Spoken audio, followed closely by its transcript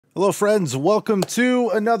Hello friends, welcome to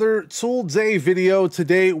another Tool Day video.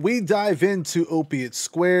 Today we dive into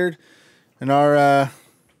Opiate², and our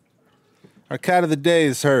cat of the day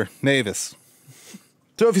is her, Mavis.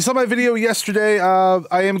 So if you saw my video yesterday,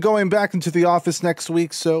 I am going back into the office next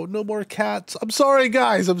week, so no more cats. I'm sorry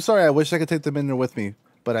guys, I'm sorry. I wish I could take them in there with me,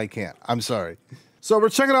 but I can't. I'm sorry. So we're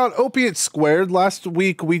checking out Opiate². Last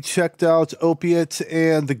week we checked out Opiate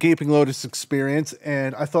and the Gaping Lotus Experience,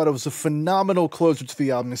 and I thought it was a phenomenal closer to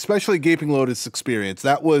the album, especially Gaping Lotus Experience.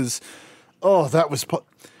 That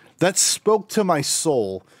spoke to my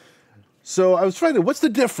soul. So I was trying to, what's the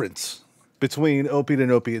difference between Opiate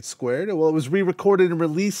and Opiate²? Well, it was re-recorded and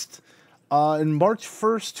released in March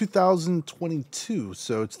 1st, 2022.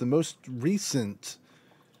 So it's the most recent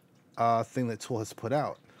thing that Tool has put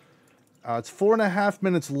out. It's 4.5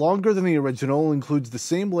 minutes longer than the original, includes the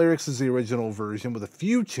same lyrics as the original version with a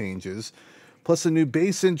few changes, plus a new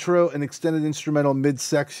bass intro, an extended instrumental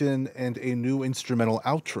mid-section, and a new instrumental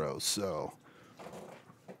outro. So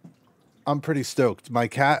I'm pretty stoked. My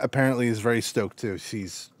cat apparently is very stoked too.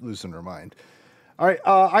 She's losing her mind. All right,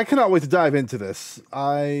 I cannot wait to dive into this.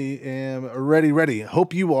 I am ready.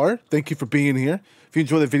 Hope you are. Thank you for being here. If you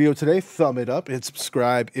enjoyed the video today, thumb it up and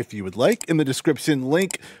subscribe if you would like. In the description,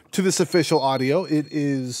 link to this official audio. It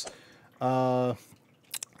is,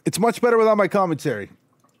 it's much better without my commentary.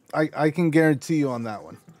 I can guarantee you on that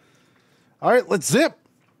one. All right, let's zip.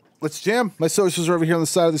 Let's jam. My socials are over here on the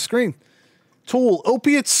side of the screen. Tool,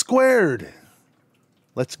 Opiate².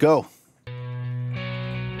 Let's go.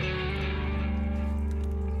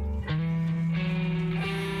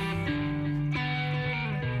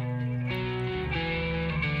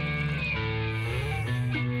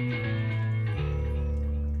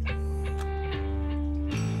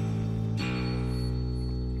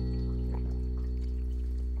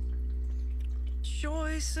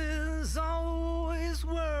 Choices always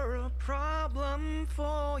were a problem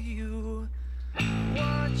for you.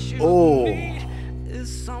 What you need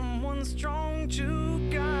is someone strong to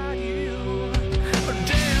guide you.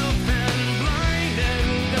 Deaf and blind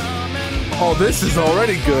and dumb and oh, this is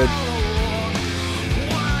already good.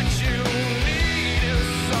 what you need is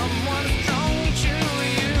someone strong to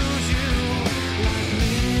use you.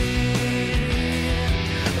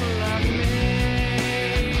 Like me,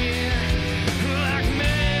 like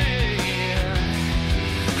me.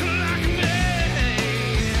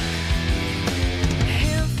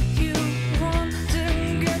 If you want to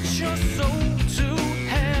get your soul to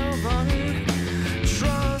heaven,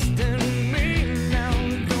 trust in me now.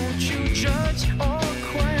 Don't you judge or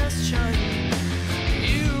question.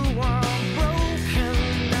 You are broken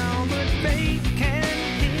now, but faith can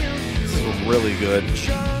heal you. This is really good.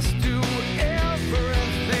 Just do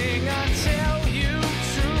everything I tell you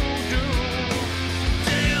to do.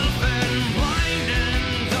 Deaf and blind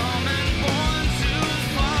and dumb and born to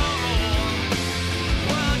follow.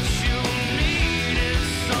 What you need is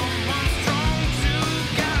someone strong to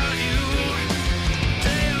guide you.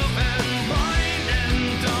 Deaf and blind and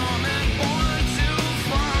dumb and born to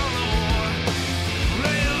follow.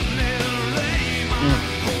 Lay my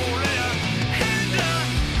holy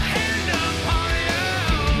hand upon you.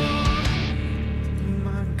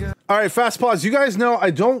 My God. All right, fast pause. You guys know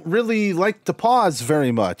I don't really like to pause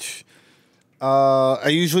very much. I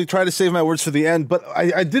usually try to save my words for the end, but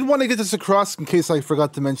I did want to get this across in case I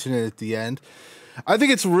forgot to mention it at the end. I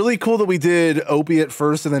think it's really cool that we did Opiate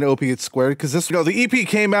first and then Opiate² because this, the EP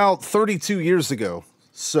came out 32 years ago.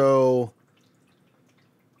 So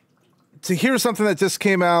to hear something that just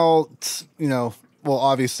came out, well,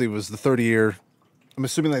 obviously it was the 30-year, I'm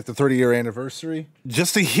assuming like the 30-year anniversary.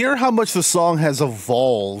 Just to hear how much the song has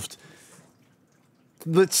evolved,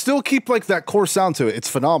 but still keep like that core sound to it. It's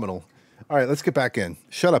phenomenal. All right, let's get back in.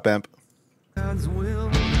 Shut up, Emp. God's will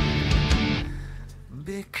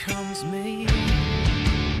becomes me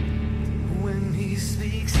when he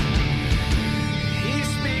speaks through me.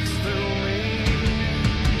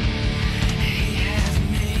 He has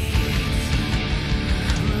me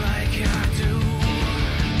like I do.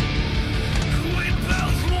 We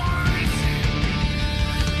both want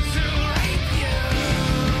to rape you.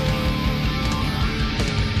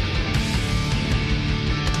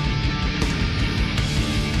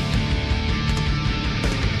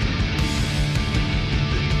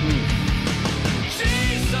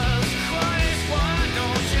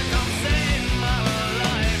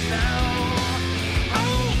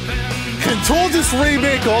 Can Tool just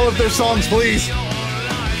remake all of their songs, please?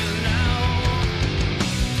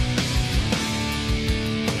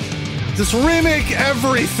 Just remake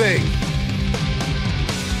everything.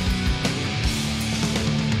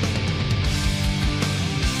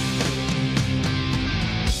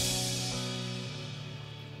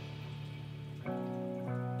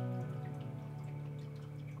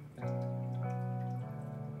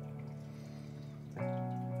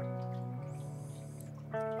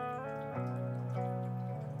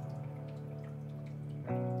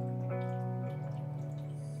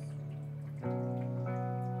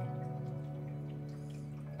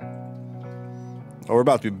 Oh, we're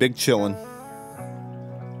about to be big chillin'.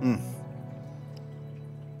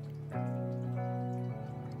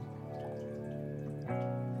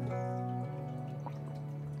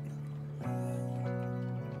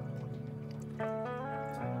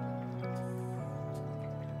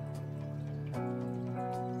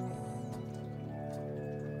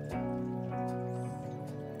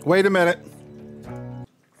 Wait a minute.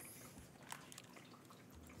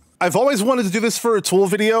 I've always wanted to do this for a Tool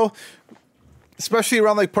video, especially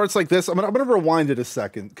around like parts like this. I'm gonna rewind it a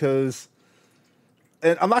second because,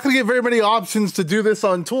 and I'm not gonna get very many options to do this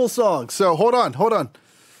on Tool songs. So hold on.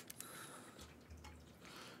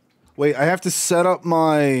 Wait, I have to set up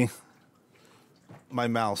my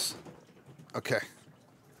mouse. Okay.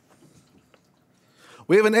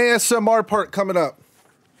 We have an ASMR part coming up.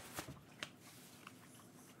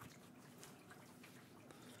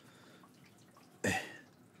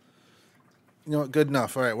 You know what? Good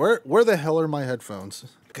enough. All right, where the hell are my headphones?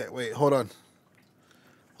 Okay, wait, hold on.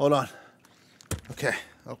 Okay,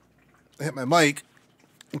 oh, I hit my mic.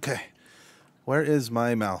 Okay, where is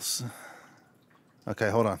my mouse? Okay,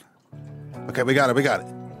 hold on. Okay, we got it.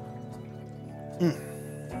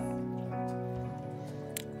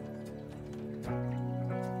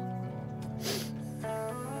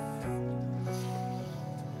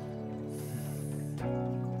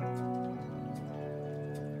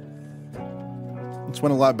 This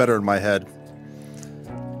went a lot better in my head.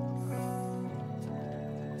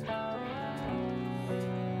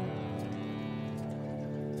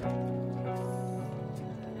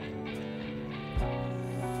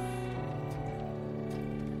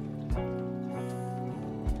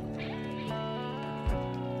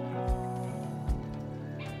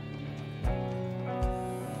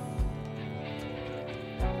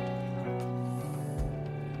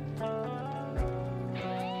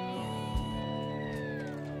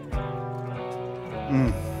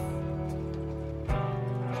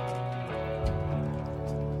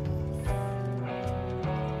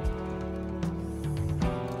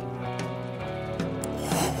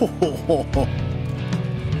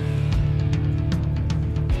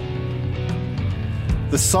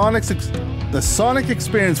 The sonic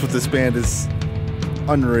experience with this band is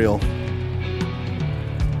unreal.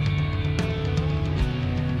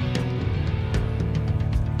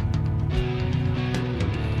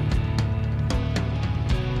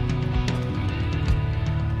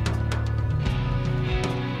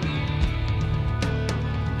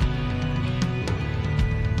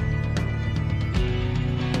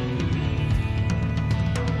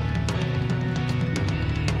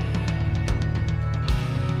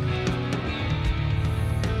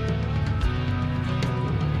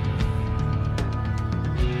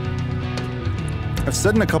 I've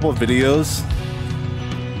said in a couple of videos,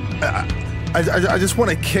 I just want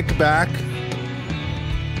to kick back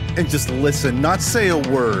and just listen, not say a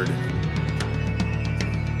word.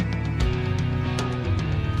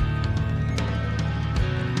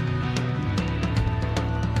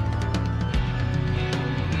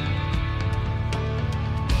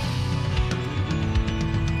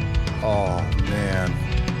 Oh, man.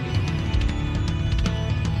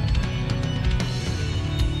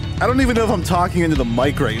 I don't even know if I'm talking into the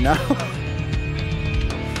mic right now.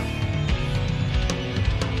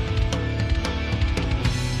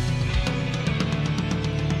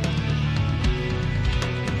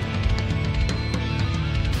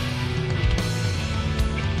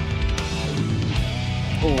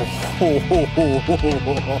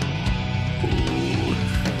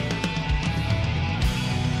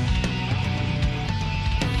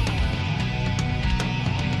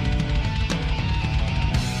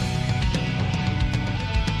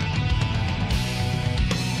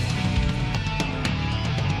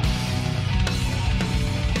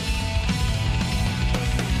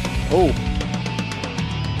 Oh.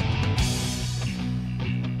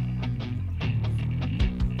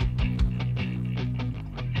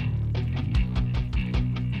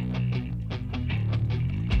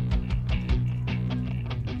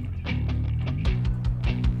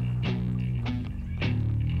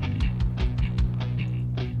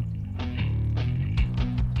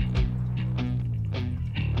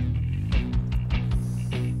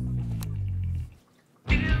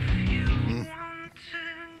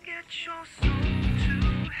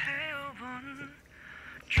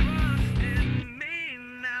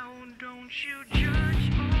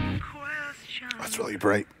 That's really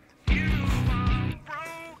bright.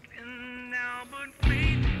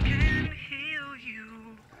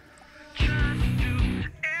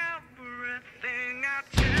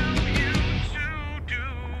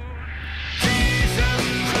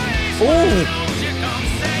 Oh!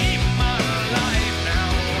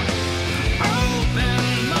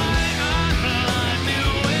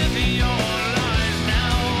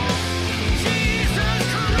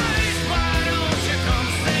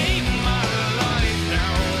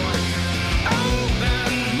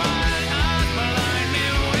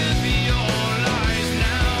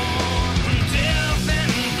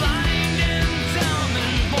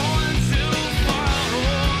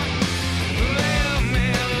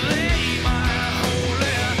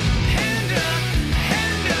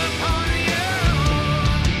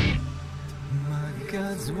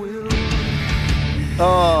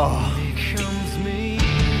 Oh, becomes me.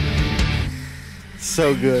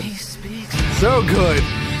 so good. He speaks, So good.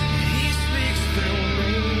 he speaks through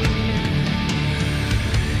me.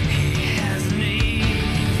 He has needs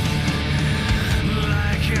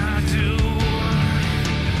like I do.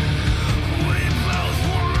 We both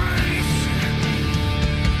want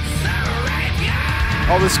separate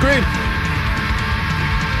ya. All the scream.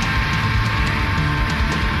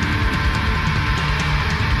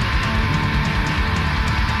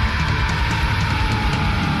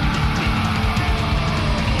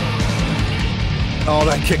 Oh,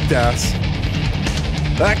 that kicked ass.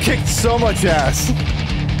 That kicked so much ass.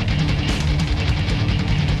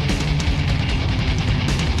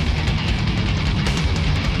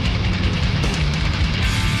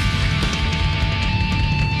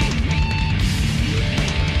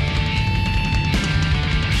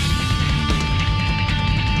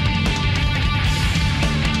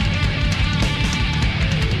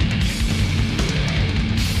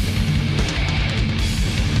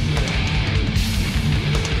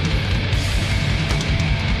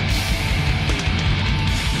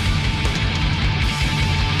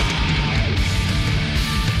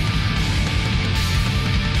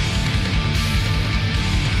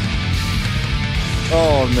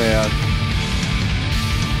 Oh man.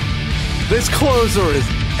 This closer is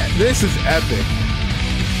epic.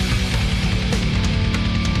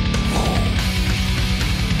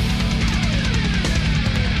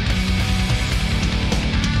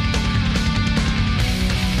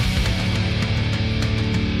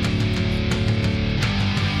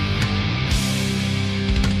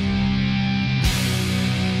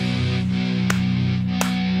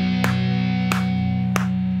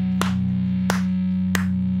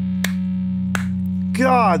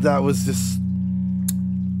 God, that was just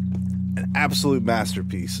an absolute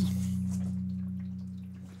masterpiece.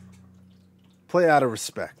 Play out of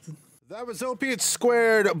respect. That was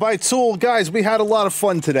Opiate² by Tool. Guys, we had a lot of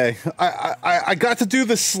fun today. I got to do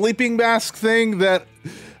the sleeping mask thing that,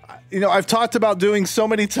 you know, I've talked about doing so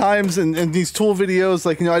many times in these Tool videos.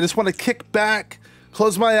 Like, you know, I just want to kick back,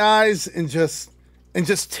 close my eyes, and just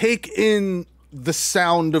take in the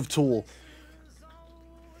sound of Tool.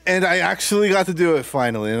 And I actually got to do it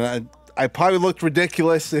finally, and I probably looked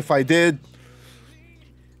ridiculous if I did.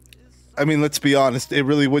 I mean, let's be honest, it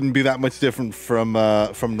really wouldn't be that much different from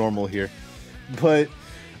normal here. But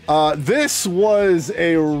this was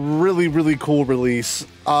a really, really cool release.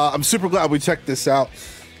 I'm super glad we checked this out.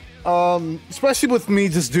 Especially with me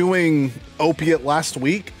just doing Opiate last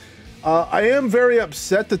week. I am very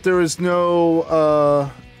upset that there is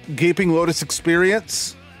no Gaping Lotus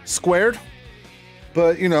Experience squared.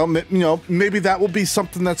 But, you know, maybe that will be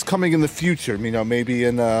something that's coming in the future. You know, maybe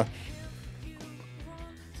in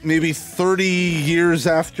maybe 30 years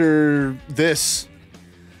after this,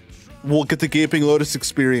 we'll get the Gaping Lotus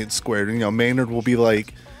Experience squared. You know, Maynard will be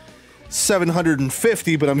like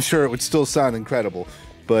 750, but I'm sure it would still sound incredible.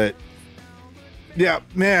 But yeah,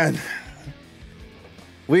 man,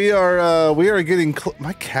 we are getting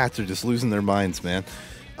my cats are just losing their minds, man.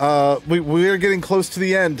 We are getting close to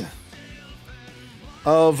the end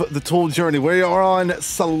of the Tool journey. We are on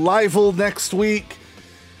Salival next week.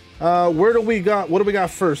 What do we got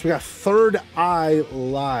first? We got Third Eye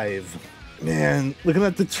Live. Man, looking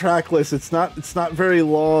at the track list, it's not very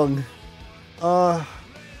long. But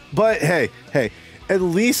hey, at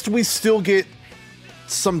least we still get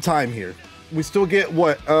some time here. We still get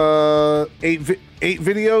what, 8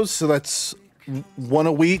 videos, so that's one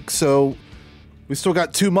a week. So we still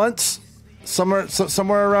got 2 months, somewhere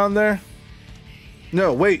around there.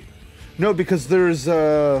 No, wait. No, because there's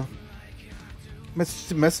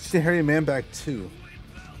Message to Harry Manbag 2.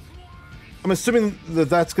 I'm assuming that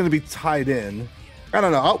that's going to be tied in. I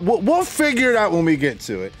don't know. We'll figure it out when we get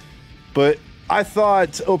to it. But I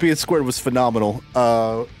thought Opiate² was phenomenal.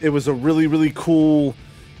 It was a really, really cool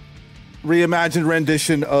reimagined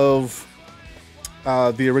rendition of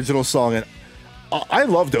the original song. And I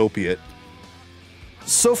loved Opiate.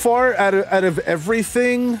 So far, out of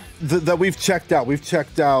everything that we've checked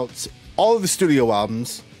out all of the studio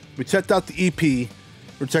albums. We checked out the EP.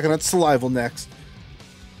 We're checking out Salival next.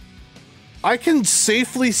 I can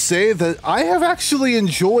safely say that I have actually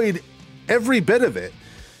enjoyed every bit of it.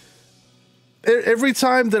 Every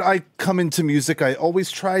time that I come into music, I always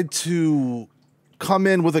try to come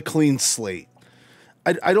in with a clean slate.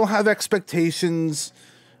 I don't have expectations.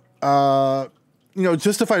 You know,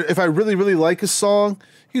 just if I really, really like a song,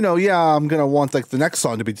 you know, yeah, I'm gonna want like the next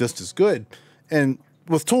song to be just as good. And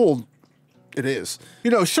with Tool, it is.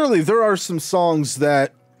 You know, surely there are some songs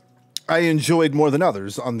that I enjoyed more than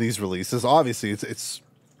others on these releases. Obviously, it's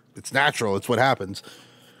natural. It's what happens.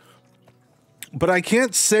 But I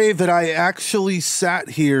can't say that I actually sat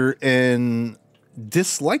here and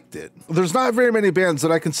disliked it. There's not very many bands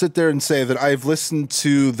that I can sit there and say that I've listened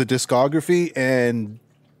to the discography and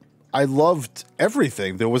I loved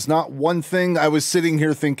everything. There was not one thing I was sitting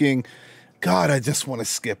here thinking, God, I just want to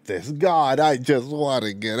skip this. God, I just want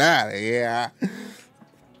to get out of here.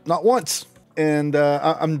 Not once. And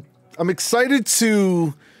I'm excited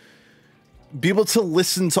to be able to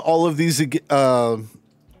listen to all of these, you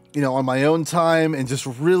know, on my own time and just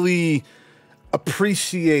really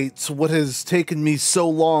appreciate what has taken me so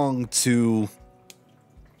long to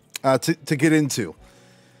get into.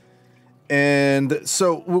 And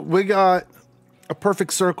so we got A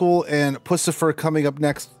Perfect Circle and Pussifer coming up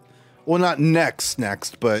next. Well, not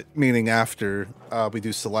next, but meaning after we do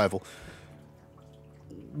Salival.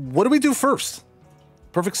 What do we do first?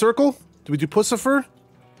 Perfect Circle? Do we do Pussifer?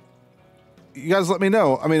 You guys let me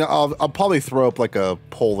know. I mean, I'll probably throw up like a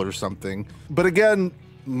poll or something. But again,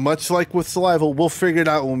 much like with Salival, we'll figure it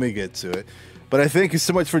out when we get to it. But I thank you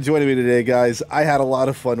so much for joining me today, guys. I had a lot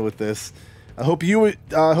of fun with this. I hope you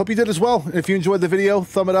did as well. If you enjoyed the video,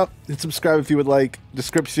 thumb it up and subscribe if you would like.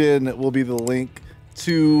 Description will be the link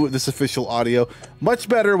to this official audio. Much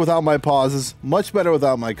better without my pauses. Much better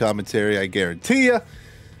without my commentary, I guarantee you.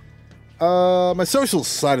 My social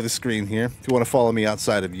side of the screen here, if you want to follow me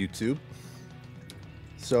outside of YouTube.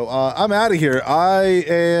 So I'm out of here. I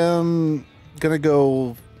am gonna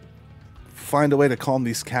go find a way to calm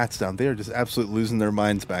these cats down. They are just absolutely losing their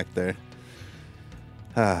minds back there.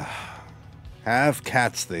 Have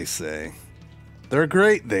cats, they say. They're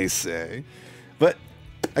great, they say. But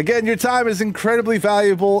again, your time is incredibly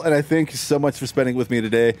valuable, and I thank you so much for spending it with me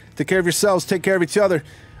today. Take care of yourselves. Take care of each other.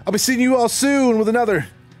 I'll be seeing you all soon with another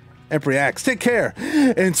Emperor Axe. Take care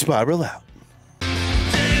and spiral out.